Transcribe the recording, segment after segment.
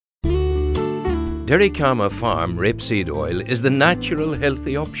Derricama Farm rapeseed oil is the natural,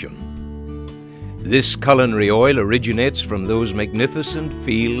 healthy option. This culinary oil originates from those magnificent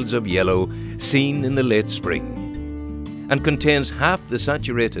fields of yellow seen in the late spring and contains half the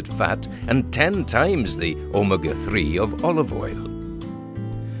saturated fat and 10 times the omega-3 of olive oil.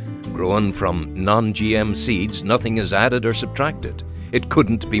 Grown from non-GM seeds, nothing is added or subtracted. It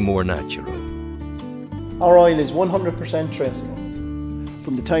couldn't be more natural. Our oil is 100% traceable.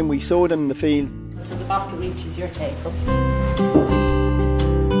 From the time we sow it in the fields, so the bottle reaches your table.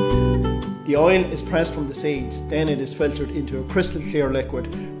 The oil is pressed from the seeds, then it is filtered into a crystal clear liquid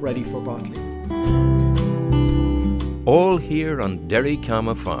ready for bottling. All here on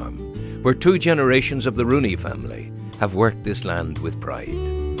Derricama Farm, where 2 generations of the Rooney family have worked this land with pride.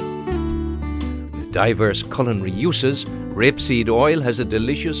 With diverse culinary uses, rapeseed oil has a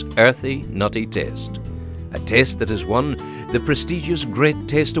delicious, earthy, nutty taste. A taste that has won the prestigious Great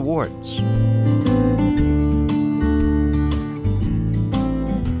Taste Awards.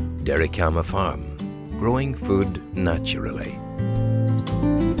 Derricama Farm, growing food naturally.